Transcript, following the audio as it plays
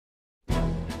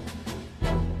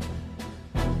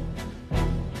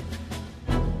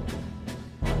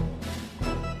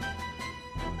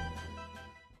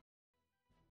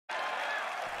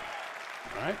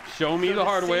All right, show me the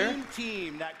hardware. The same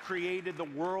team that created the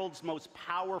world's most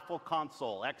powerful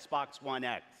console, Xbox One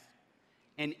X,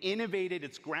 and innovated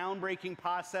its groundbreaking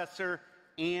processor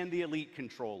and the Elite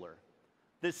controller.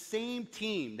 The same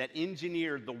team that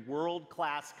engineered the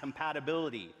world-class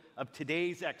compatibility of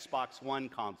today's Xbox One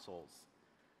consoles.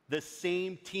 The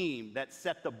same team that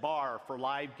set the bar for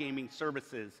live gaming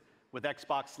services with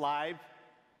Xbox Live.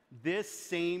 This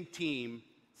same team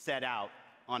set out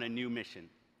on a new mission: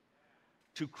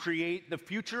 to create the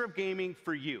future of gaming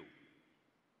for you.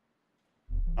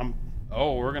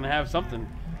 Oh, we're gonna have something.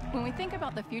 When we think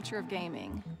about the future of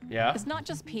gaming, it's not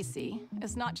just PC,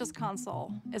 it's not just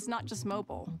console, it's not just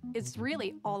mobile, it's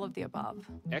really all of the above.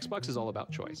 Xbox is all about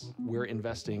choice. We're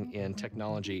investing in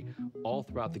technology all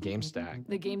throughout the game stack.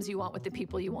 The games you want with the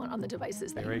people you want on the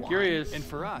devices that you want. Very curious. And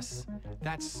for us,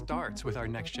 that starts with our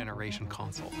next generation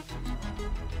console.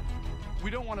 We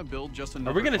don't want to build just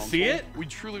another Are we gonna console. see it? We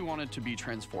truly want it to be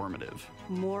transformative.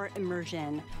 More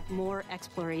immersion, more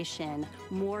exploration,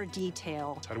 more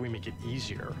detail. How do we make it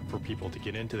easier for people to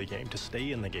get into the game, to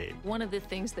stay in the game? One of the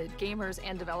things that gamers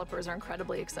and developers are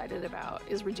incredibly excited about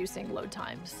is reducing load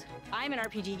times. I'm an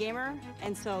RPG gamer,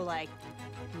 and so like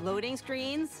loading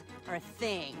screens are a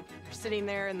thing. You're sitting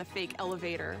there in the fake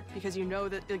elevator because you know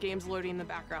that the game's loading in the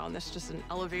background. That's just an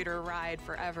elevator ride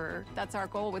forever. That's our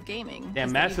goal with gaming.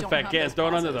 Damn, Mass Effect getting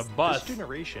thrown under the bus. This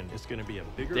generation is going to be a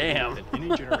bigger Damn. than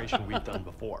any generation we've done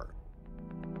before.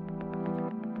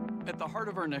 At the heart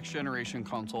of our next generation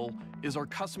console is our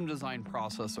custom design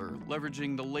processor,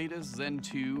 leveraging the latest Zen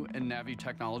 2 and Navi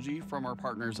technology from our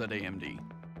partners at AMD.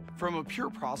 From a pure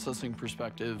processing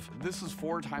perspective, this is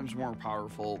 4 times more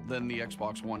powerful than the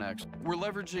Xbox One X. We're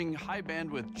leveraging high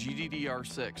bandwidth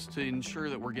GDDR6 to ensure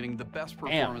that we're getting the best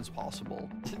performance possible.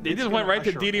 They just went right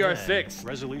to DDR6.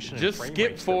 Resolution just and frame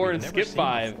skip rates 4 that and we've skip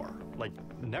never seen 5. before. Like,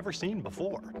 never seen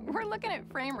before. We're looking at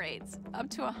frame rates up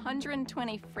to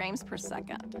 120 frames per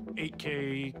second.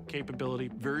 8K capability.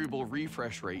 Variable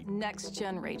refresh rate. Next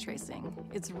gen ray tracing.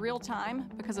 It's real time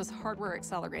because it's hardware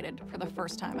accelerated for the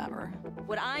first time ever.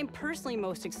 What I'm personally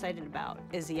most excited about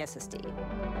is the SSD.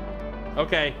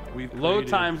 Okay, load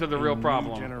times are the real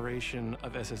problem. New generation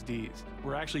of SSDs.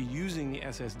 We're actually using the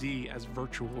SSD as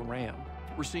virtual RAM.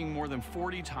 We're seeing more than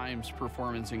 40 times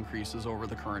performance increases over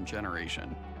the current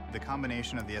generation. The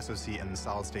combination of the SoC and the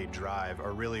solid-state drive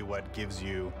are really what gives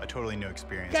you a totally new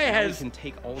experience. Guy has we can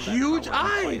take all that huge power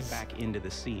and play eyes it back into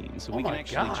the scene, so Oh we can my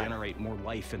actually God. generate more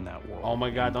life in that world. Oh my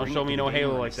God, and don't bring show it me to no the gamer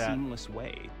Halo in like a that. seamless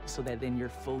way. So that then you're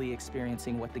fully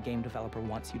experiencing what the game developer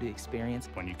wants you to experience.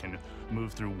 When you can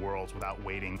move through worlds without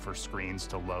waiting for screens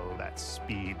to load, that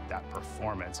speed, that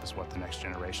performance is what the next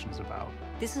generation is about.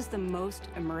 This is the most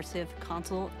immersive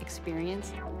console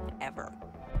experience ever.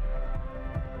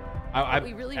 What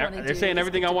we really want to do they're saying is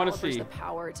everything give I want to developers see. the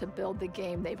power to build the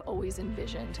game they've always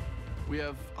envisioned. We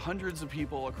have hundreds of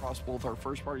people across both our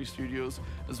first-party studios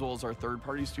as well as our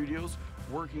third-party studios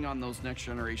working on those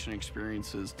next-generation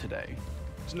experiences today.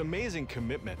 There's an amazing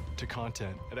commitment to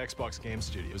content at Xbox Game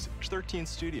Studios. There's 13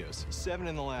 studios, 7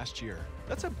 in the last year.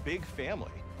 That's a big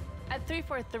family. At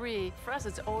 343, for us,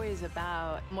 it's always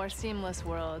about more seamless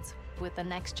worlds with the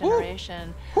next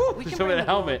generation. We can Show me bring the the world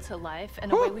helmet. to life in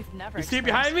a way we've never You see it experienced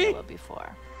behind me? Halo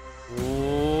before.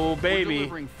 Oh, baby.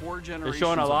 delivering 4 They're generations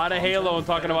showing a of lot of Halo and content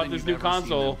talking better about than this you've new ever seen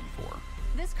console. them before.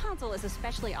 This console is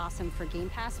especially awesome for Game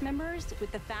Pass members.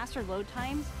 With the faster load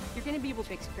times, you're going to be able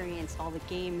to experience all the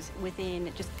games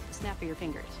within just a snap of your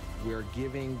fingers. We're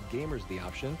giving gamers the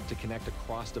option to connect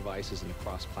across devices and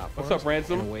across platforms. What's up,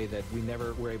 Ransom? In a way that we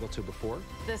never were able to before.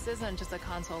 This isn't just a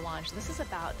console launch. This is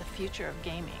about the future of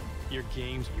gaming. Your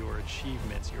games, your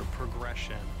achievements, your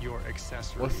progression, your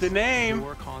accessories. What's the name?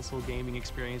 Your console gaming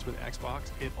experience with Xbox,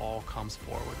 it all comes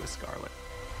forward with Scarlett.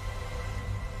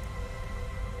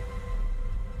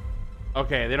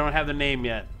 Okay, they don't have the name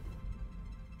yet.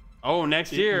 Oh,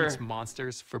 next year. It eats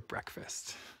monsters for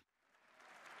breakfast.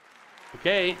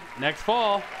 Okay, next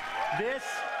fall. This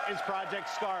is Project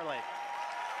Scarlett,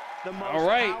 the most All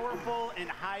right. powerful and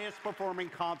highest performing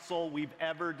console we've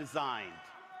ever designed.